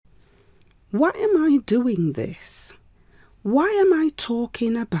Why am I doing this? Why am I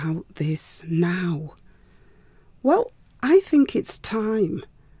talking about this now? Well, I think it's time.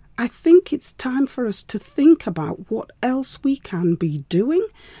 I think it's time for us to think about what else we can be doing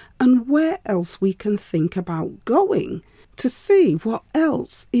and where else we can think about going to see what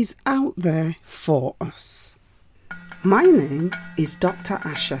else is out there for us. My name is Dr.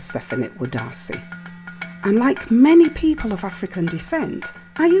 Asha Sefanit Wadasi, and like many people of African descent,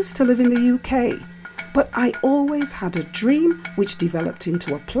 I used to live in the UK, but I always had a dream which developed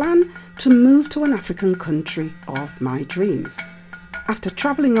into a plan to move to an African country of my dreams. After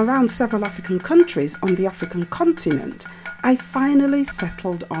travelling around several African countries on the African continent, I finally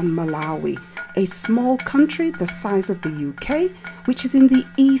settled on Malawi, a small country the size of the UK, which is in the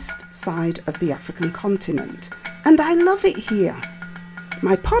east side of the African continent. And I love it here.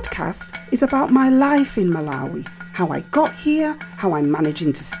 My podcast is about my life in Malawi, how I got here, how I'm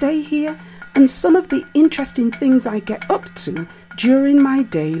managing to stay here, and some of the interesting things I get up to during my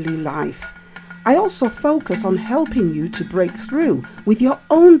daily life. I also focus on helping you to break through with your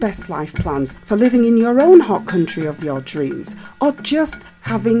own best life plans for living in your own hot country of your dreams, or just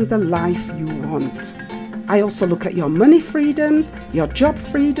having the life you want. I also look at your money freedoms, your job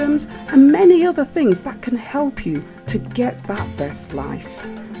freedoms, and many other things that can help you to get that best life.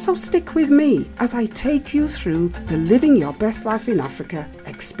 So stick with me as I take you through the Living Your Best Life in Africa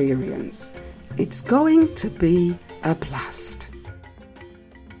experience. It's going to be a blast.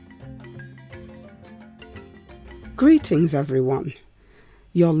 Greetings, everyone.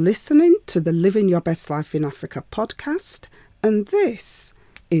 You're listening to the Living Your Best Life in Africa podcast, and this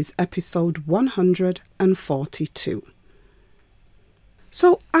is episode 142.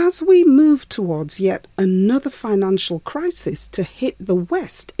 So as we move towards yet another financial crisis to hit the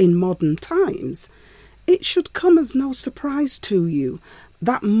West in modern times, it should come as no surprise to you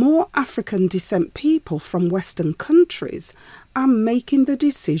that more African descent people from Western countries are making the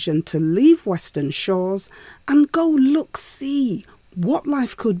decision to leave Western shores and go see what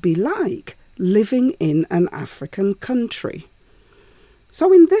life could be like living in an African country.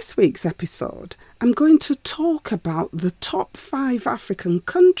 So in this week's episode, I'm going to talk about the top 5 African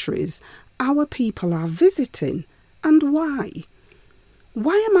countries our people are visiting and why.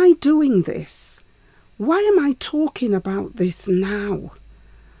 Why am I doing this? Why am I talking about this now?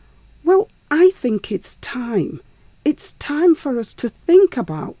 Well, I think it's time. It's time for us to think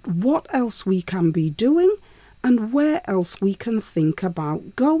about what else we can be doing and where else we can think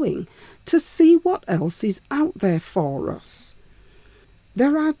about going to see what else is out there for us.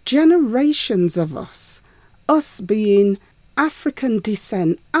 There are generations of us being African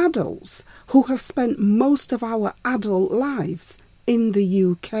descent adults who have spent most of our adult lives in the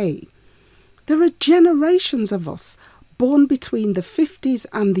UK. There are generations of us born between the 50s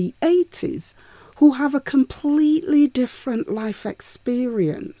and the 80s who have a completely different life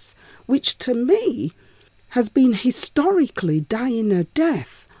experience, which to me has been historically dying a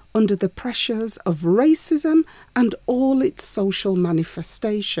death under the pressures of racism and all its social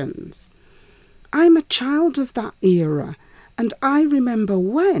manifestations. I'm a child of that era, and I remember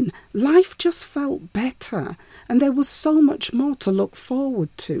when life just felt better and there was so much more to look forward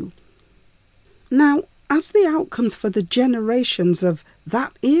to. Now, as the outcomes for the generations of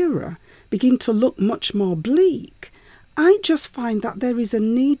that era begin to look much more bleak, I just find that there is a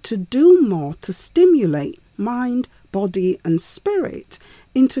need to do more to stimulate mind, body and spirit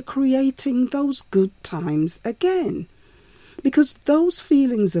into creating those good times again. Because those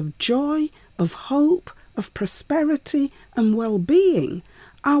feelings of joy, of hope, of prosperity and well-being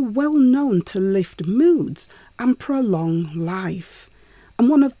are well known to lift moods and prolong life. And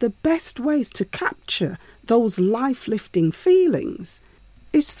one of the best ways to capture those life-lifting feelings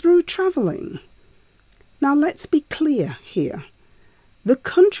is through travelling. Now let's be clear here. The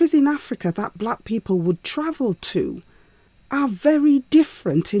countries in Africa that black people would travel to are very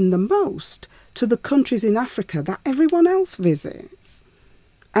different in the most to the countries in Africa that everyone else visits.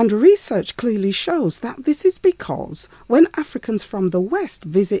 And research clearly shows that this is because when Africans from the West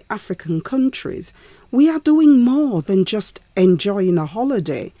visit African countries, we are doing more than just enjoying a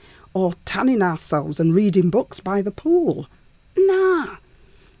holiday or tanning ourselves and reading books by the pool. Nah.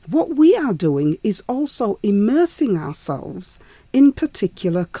 What we are doing is also immersing ourselves in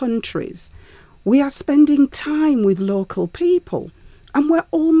particular countries. We are spending time with local people, and we're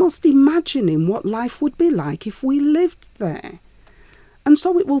almost imagining what life would be like if we lived there. And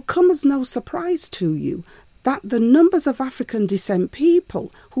so it will come as no surprise to you that the numbers of African descent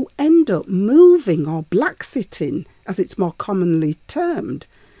people who end up moving or black-sitting, as it's more commonly termed,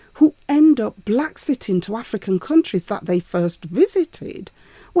 who end up black-sitting to African countries that they first visited,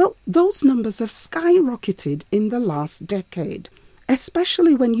 well, those numbers have skyrocketed in the last decade,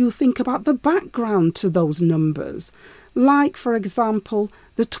 especially when you think about the background to those numbers. Like, for example,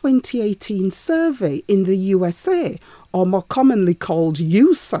 the 2018 survey in the USA, or more commonly called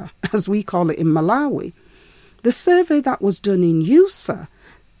USA, as we call it in Malawi. The survey that was done in USA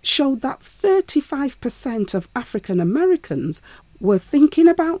showed that 35% of African Americans were thinking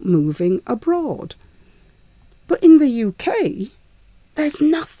about moving abroad. But in the UK, there's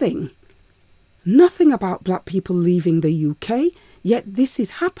nothing about black people leaving the UK, yet this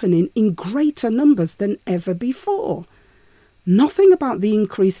is happening in greater numbers than ever before. Nothing about the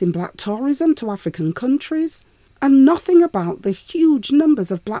increase in black tourism to African countries, and nothing about the huge numbers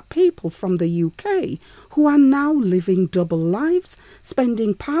of black people from the UK who are now living double lives,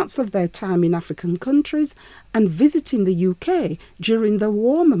 spending parts of their time in African countries and visiting the UK during the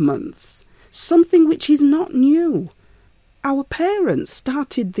warmer months, something which is not new. Our parents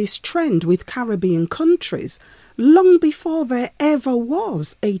started this trend with Caribbean countries long before there ever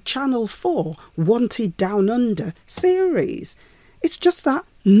was a Channel 4 Wanted Down Under series. It's just that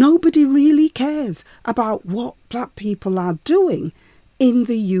nobody really cares about what black people are doing in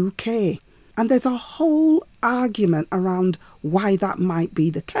the UK. And there's a whole argument around why that might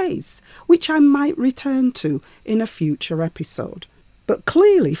be the case, which I might return to in a future episode. But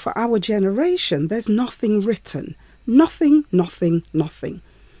clearly for our generation, there's nothing written. Nothing.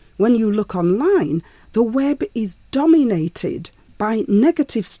 When you look online, the web is dominated by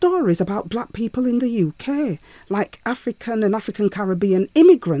negative stories about black people in the UK, like African and African Caribbean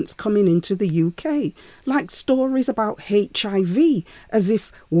immigrants coming into the UK, like stories about HIV, as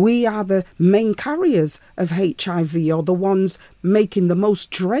if we are the main carriers of HIV or the ones making the most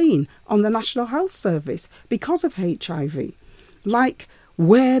drain on the National Health Service because of HIV, like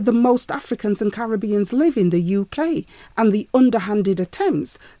where the most Africans and Caribbeans live in the UK, and the underhanded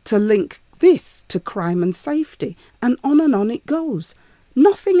attempts to link this to crime and safety, and on it goes.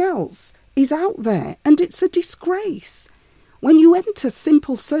 Nothing else is out there, and it's a disgrace. When you enter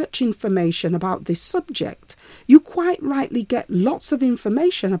simple search information about this subject, you quite rightly get lots of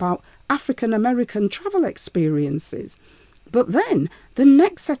information about African American travel experiences. But then the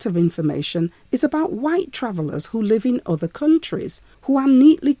next set of information is about white travellers who live in other countries, who are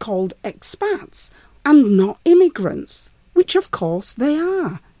neatly called expats and not immigrants, which of course they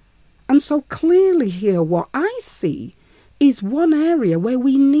are. And so clearly here what I see is one area where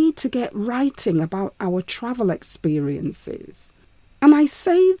we need to get writing about our travel experiences. And I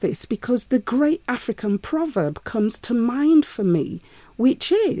say this because the great African proverb comes to mind for me,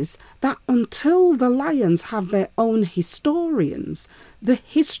 which is that until the lions have their own historians, the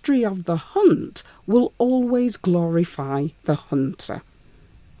history of the hunt will always glorify the hunter.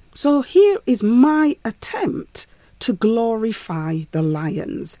 So here is my attempt to glorify the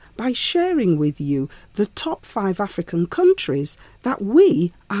lions by sharing with you the top 5 African countries that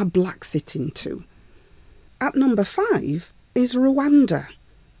we are black-sitting to. At number 5 is Rwanda.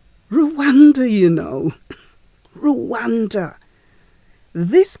 Rwanda, you know. Rwanda.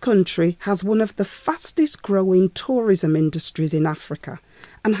 This country has one of the fastest growing tourism industries in Africa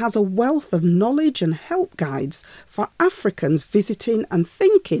and has a wealth of knowledge and help guides for Africans visiting and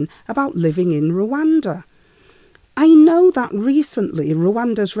thinking about living in Rwanda. I know that recently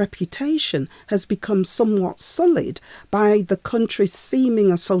Rwanda's reputation has become somewhat sullied by the country's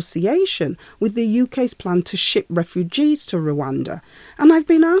seeming association with the UK's plan to ship refugees to Rwanda. And I've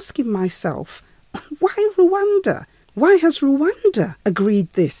been asking myself, why Rwanda? Why has Rwanda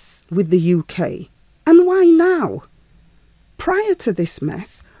agreed this with the UK? And why now? Prior to this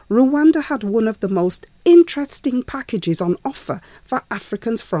mess, Rwanda had one of the most interesting packages on offer for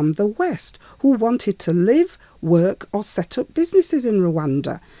Africans from the West who wanted to live, work or set up businesses in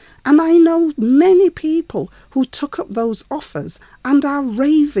Rwanda. And I know many people who took up those offers and are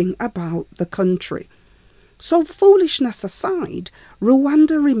raving about the country. So foolishness aside,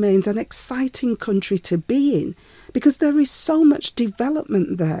 Rwanda remains an exciting country to be in because there is so much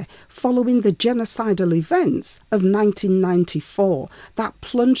development there following the genocidal events of 1994 that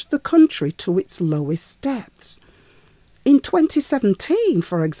plunged the country to its lowest depths. In 2017,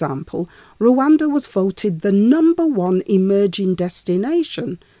 for example, Rwanda was voted the #1 emerging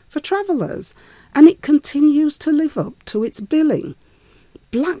destination for travellers, and it continues to live up to its billing.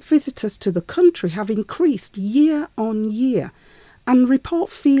 Black visitors to the country have increased year on year and report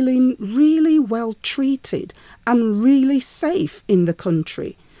feeling really well treated and really safe in the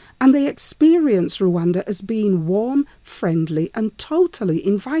country. And they experience Rwanda as being warm, friendly and totally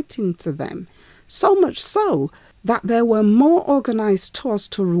inviting to them. So much so that there were more organised tours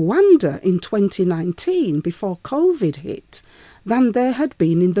to Rwanda in 2019 before COVID hit than there had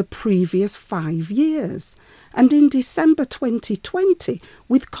been in the previous 5 years. And in December 2020,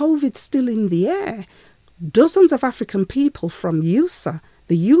 with COVID still in the air, dozens of African people from USA,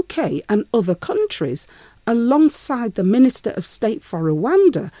 the UK and other countries, alongside the Minister of State for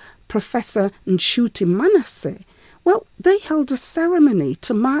Rwanda, Professor Nshuti Manase, well, they held a ceremony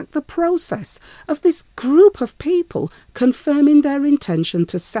to mark the process of this group of people confirming their intention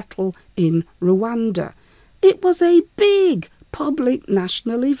to settle in Rwanda. It was a big public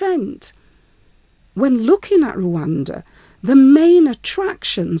national event. When looking at Rwanda, the main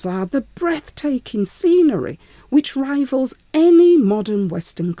attractions are the breathtaking scenery, which rivals any modern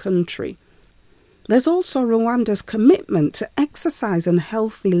Western country. There's also Rwanda's commitment to exercise and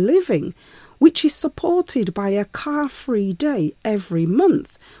healthy living, which is supported by a car-free day every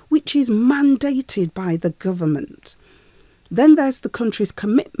month, which is mandated by the government. Then there's the country's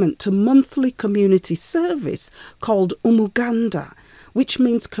commitment to monthly community service called Umuganda, which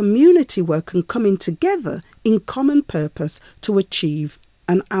means community work and coming together in common purpose to achieve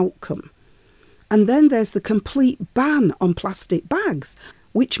an outcome. And then there's the complete ban on plastic bags,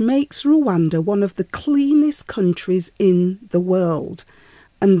 which makes Rwanda one of the cleanest countries in the world.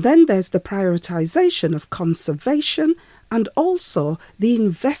 And then there's the prioritisation of conservation and also the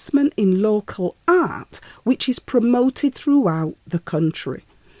investment in local art, which is promoted throughout the country.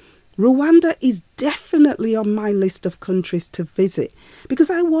 Rwanda is definitely on my list of countries to visit because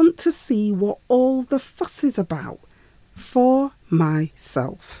I want to see what all the fuss is about for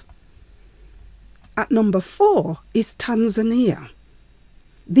myself. At number 4 is Tanzania.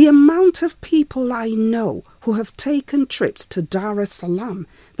 The amount of people I know who have taken trips to Dar es Salaam,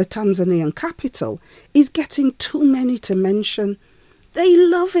 the Tanzanian capital, is getting too many to mention. They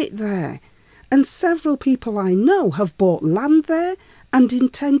love it there. And several people I know have bought land there and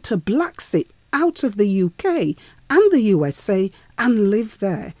intend to Blaxit out of the UK and the USA and live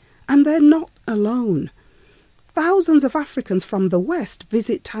there. And they're not alone. Thousands of Africans from the West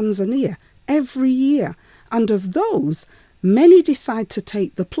visit Tanzania every year, and of those, many decide to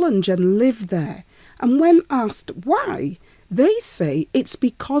take the plunge and live there. And when asked why, they say it's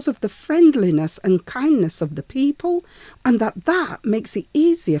because of the friendliness and kindness of the people, and that makes it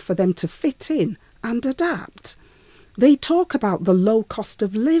easier for them to fit in and adapt. They talk about the low cost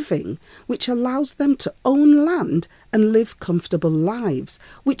of living, which allows them to own land and live comfortable lives,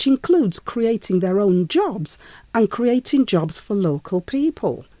 which includes creating their own jobs and creating jobs for local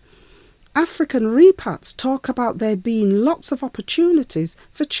people. African repats talk about there being lots of opportunities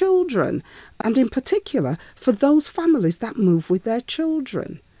for children, and in particular for those families that move with their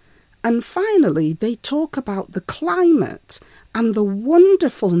children. And finally, they talk about the climate and the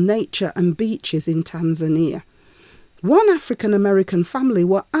wonderful nature and beaches in Tanzania. One African American family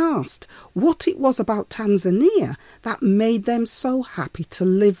were asked what it was about Tanzania that made them so happy to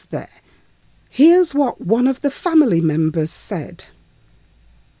live there. Here's what one of the family members said.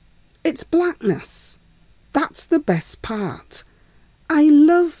 It's blackness. That's the best part. I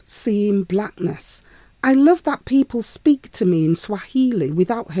love seeing blackness. I love that people speak to me in Swahili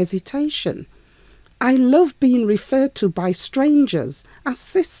without hesitation. I love being referred to by strangers as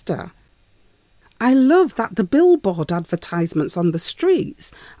sister. I love that the billboard advertisements on the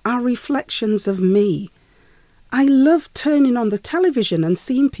streets are reflections of me. I love turning on the television and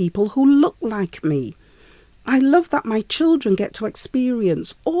seeing people who look like me. I love that my children get to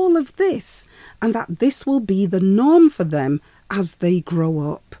experience all of this and that this will be the norm for them as they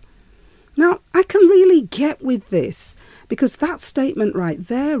grow up. Now, I can really get with this because that statement right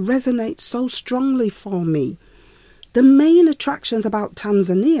there resonates so strongly for me. The main attractions about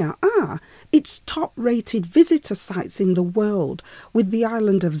Tanzania are its top-rated visitor sites in the world, with the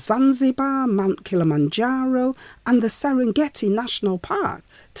island of Zanzibar, Mount Kilimanjaro and the Serengeti National Park,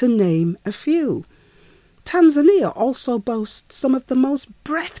 to name a few. Tanzania also boasts some of the most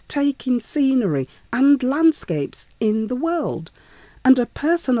breathtaking scenery and landscapes in the world. And a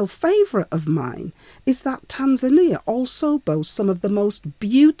personal favourite of mine is that Tanzania also boasts some of the most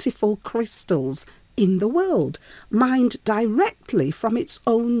beautiful crystals in the world, mined directly from its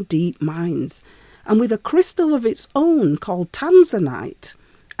own deep mines. And with a crystal of its own called Tanzanite.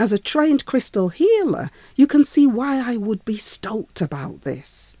 As a trained crystal healer, you can see why I would be stoked about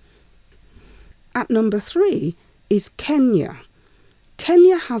this. At number 3 is Kenya.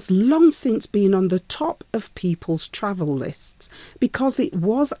 Kenya has long since been on the top of people's travel lists because it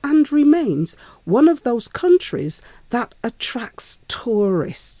was and remains one of those countries that attracts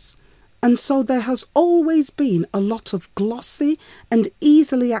tourists. And so there has always been a lot of glossy and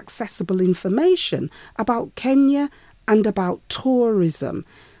easily accessible information about Kenya and about tourism,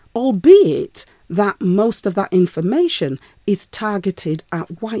 albeit that most of that information is targeted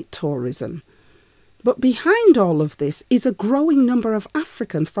at white tourism. But behind all of this is a growing number of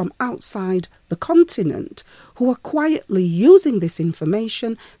Africans from outside the continent who are quietly using this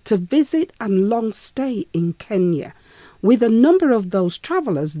information to visit and long stay in Kenya, with a number of those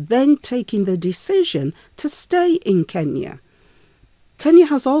travellers then taking the decision to stay in Kenya. Kenya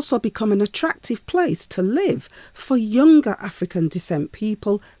has also become an attractive place to live for younger African descent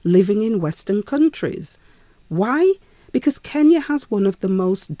people living in Western countries. Why? Because Kenya has one of the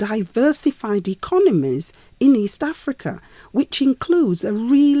most diversified economies in East Africa, which includes a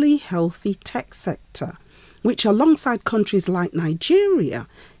really healthy tech sector, which alongside countries like Nigeria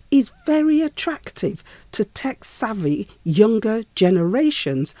is very attractive to tech-savvy younger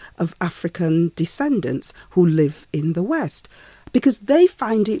generations of African descendants who live in the West, because they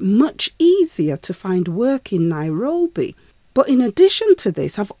find it much easier to find work in Nairobi. But in addition to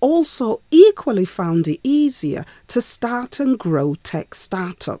this, have also equally found it easier to start and grow tech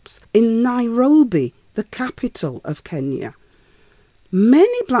startups in Nairobi, the capital of Kenya.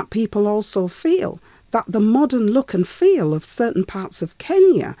 Many black people also feel that the modern look and feel of certain parts of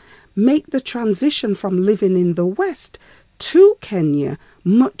Kenya make the transition from living in the West to Kenya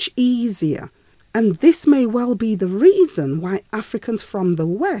much easier. And this may well be the reason why Africans from the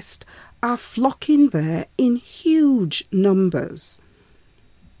West are flocking there in huge numbers.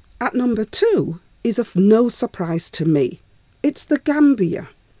 At number 2 is of no surprise to me. It's the Gambia.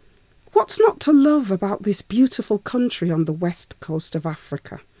 What's not to love about this beautiful country on the west coast of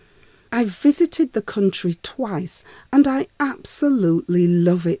Africa? I've visited the country twice and I absolutely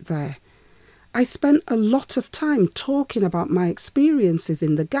love it there. I spent a lot of time talking about my experiences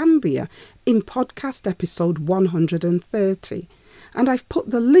in the Gambia in podcast episode 130. And I've put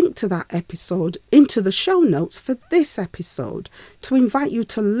the link to that episode into the show notes for this episode to invite you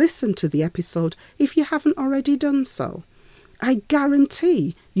to listen to the episode if you haven't already done so. I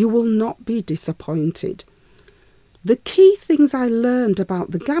guarantee you will not be disappointed. The key things I learned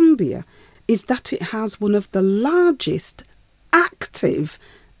about the Gambia is that it has one of the largest active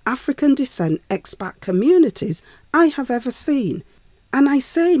African descent expat communities I have ever seen. And I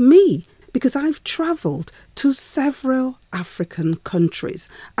say me because I've travelled to several African countries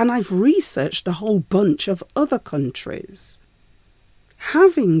and I've researched a whole bunch of other countries.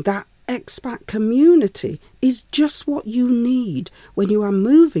 Having that expat community is just what you need when you are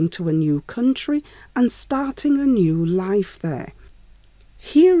moving to a new country and starting a new life there.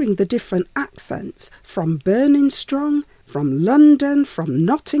 Hearing the different accents from Burning Strong, from London, from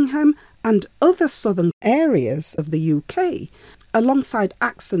Nottingham and other southern areas of the UK, alongside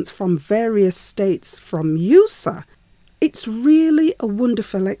accents from various states from USA, it's really a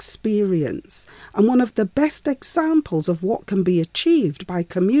wonderful experience and one of the best examples of what can be achieved by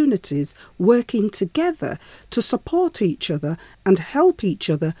communities working together to support each other and help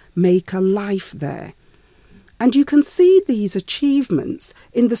each other make a life there. And you can see these achievements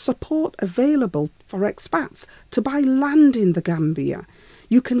in the support available for expats to buy land in the Gambia.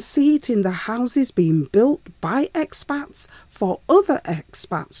 You can see it in the houses being built by expats for other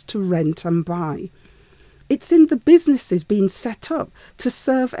expats to rent and buy. It's in the businesses being set up to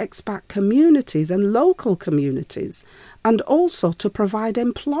serve expat communities and local communities, and also to provide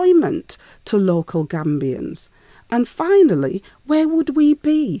employment to local Gambians. And finally, where would we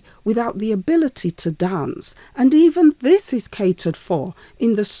be without the ability to dance? And even this is catered for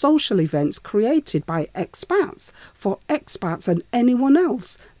in the social events created by expats for expats and anyone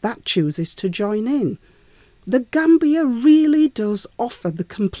else that chooses to join in. The Gambia really does offer the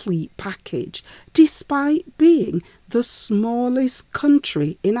complete package, despite being the smallest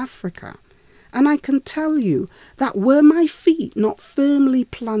country in Africa. And I can tell you that were my feet not firmly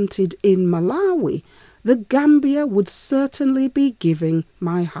planted in Malawi, the Gambia would certainly be giving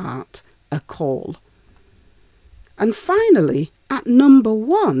my heart a call. And finally, at number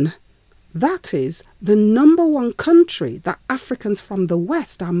 1, that is the number 1 country that Africans from the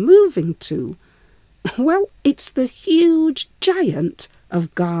West are moving to. Well, it's the huge giant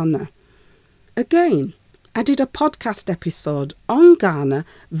of Ghana. Again, I did a podcast episode on Ghana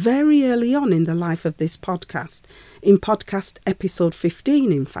very early on in the life of this podcast, in podcast episode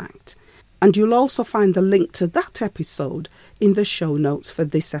 15, in fact. And you'll also find the link to that episode in the show notes for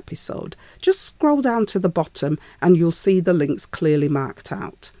this episode. Just scroll down to the bottom and you'll see the links clearly marked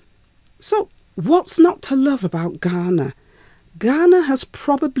out. So, what's not to love about Ghana? Ghana has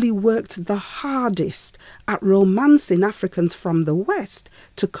probably worked the hardest at romancing Africans from the West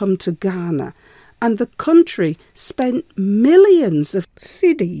to come to Ghana, and the country spent millions of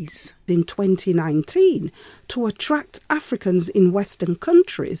cedis in 2019 to attract Africans in Western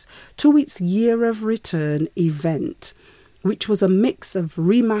countries to its Year of Return event, which was a mix of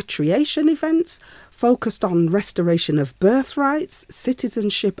repatriation events focused on restoration of birthrights,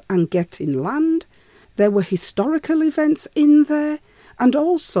 citizenship and getting land. There were historical events in there and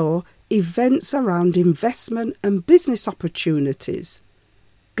also events around investment and business opportunities.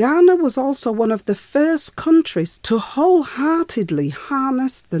 Ghana was also one of the first countries to wholeheartedly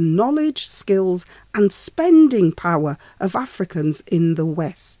harness the knowledge, skills and spending power of Africans in the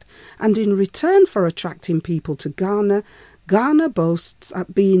West. And in return for attracting people to Ghana, Ghana boasts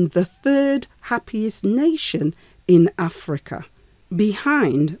at being the third happiest nation in Africa,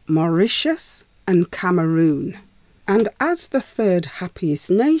 behind Mauritius and Cameroon. And as the third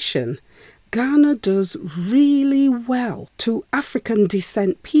happiest nation, Ghana does really well to African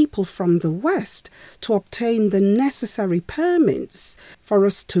descent people from the West to obtain the necessary permits for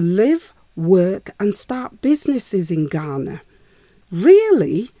us to live, work and start businesses in Ghana.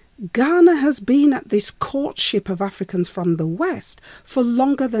 Really, Ghana has been at this courtship of Africans from the West for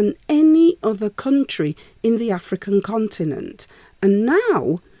longer than any other country in the African continent. And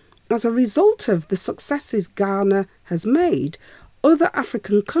now, as a result of the successes Ghana has made, other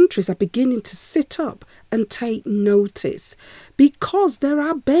African countries are beginning to sit up and take notice because there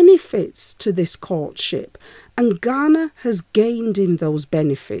are benefits to this courtship, and Ghana has gained in those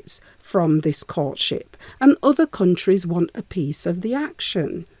benefits from this courtship, and other countries want a piece of the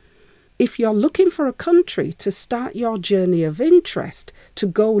action. If you're looking for a country to start your journey of interest, to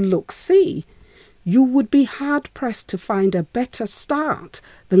go look-see, you would be hard-pressed to find a better start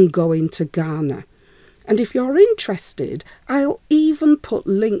than going to Ghana. And if you're interested, I'll even put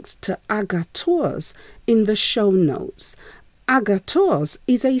links to Aga Tours in the show notes. Aga Tours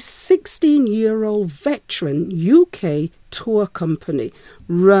is a 16-year-old veteran UK tour company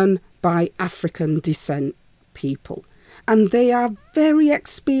run by African descent people. And they are very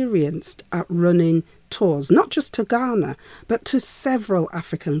experienced at running tours, not just to Ghana, but to several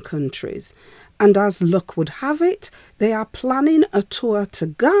African countries. And as luck would have it, they are planning a tour to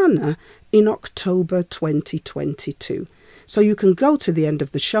Ghana in October 2022. So you can go to the end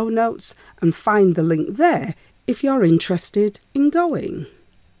of the show notes and find the link there if you're interested in going.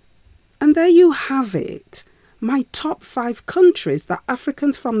 And there you have it, my top 5 countries that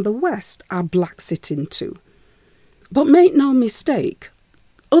Africans from the West are black sitting to. But make no mistake,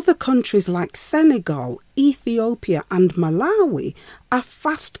 other countries like Senegal, Ethiopia and Malawi are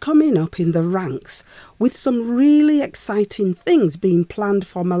fast coming up in the ranks, with some really exciting things being planned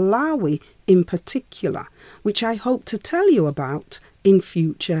for Malawi in particular, which I hope to tell you about in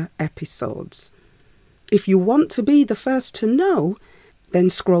future episodes. If you want to be the first to know, then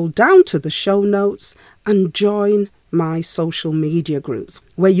scroll down to the show notes and join my social media groups,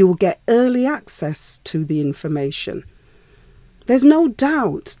 where you will get early access to the information. There's no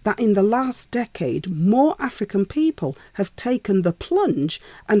doubt that in the last decade, more African people have taken the plunge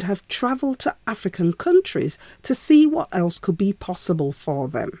and have travelled to African countries to see what else could be possible for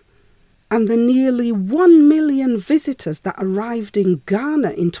them. And the nearly 1 million visitors that arrived in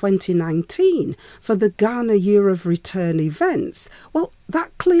Ghana in 2019 for the Ghana Year of Return events, well,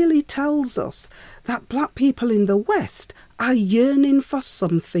 that clearly tells us that black people in the West are yearning for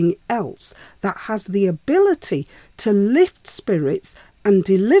something else that has the ability to lift spirits and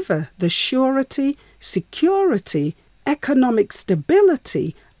deliver the surety, security, economic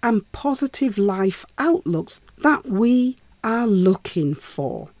stability and positive life outlooks that we are looking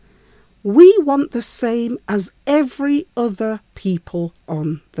for. We want the same as every other people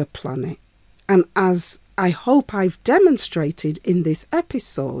on the planet. And as I hope I've demonstrated in this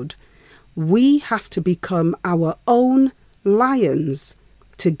episode, we have to become our own lions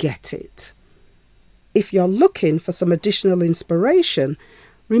to get it. If you're looking for some additional inspiration,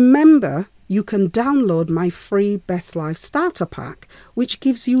 remember you can download my free Best Life Starter Pack, which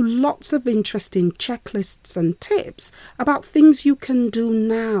gives you lots of interesting checklists and tips about things you can do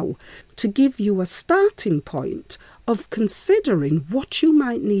now to give you a starting point of considering what you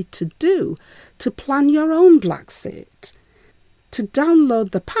might need to do to plan your own black sit. To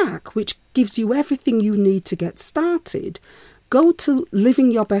download the pack, which gives you everything you need to get started, go to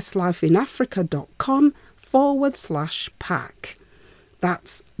livingyourbestlifeinafrica.com/pack.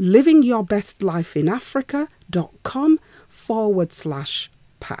 That's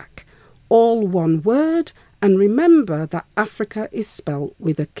livingyourbestlifeinafrica.com/pack. All one word, and remember that Africa is spelled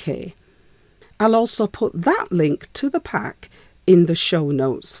with a K. I'll also put that link to the pack in the show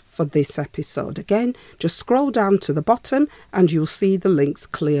notes for this episode. Again, just scroll down to the bottom and you'll see the links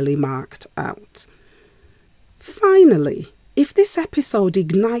clearly marked out. Finally, if this episode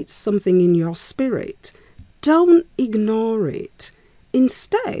ignites something in your spirit, don't ignore it.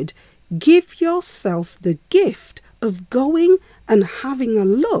 Instead, give yourself the gift of going and having a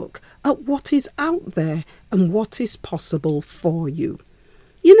look at what is out there and what is possible for you.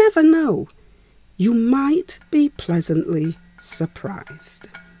 You never know. You might be pleasantly surprised.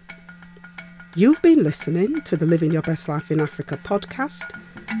 You've been listening to the Living Your Best Life in Africa podcast.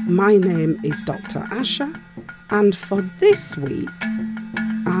 My name is Dr. Asha, and for this week,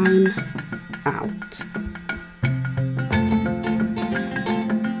 I'm out.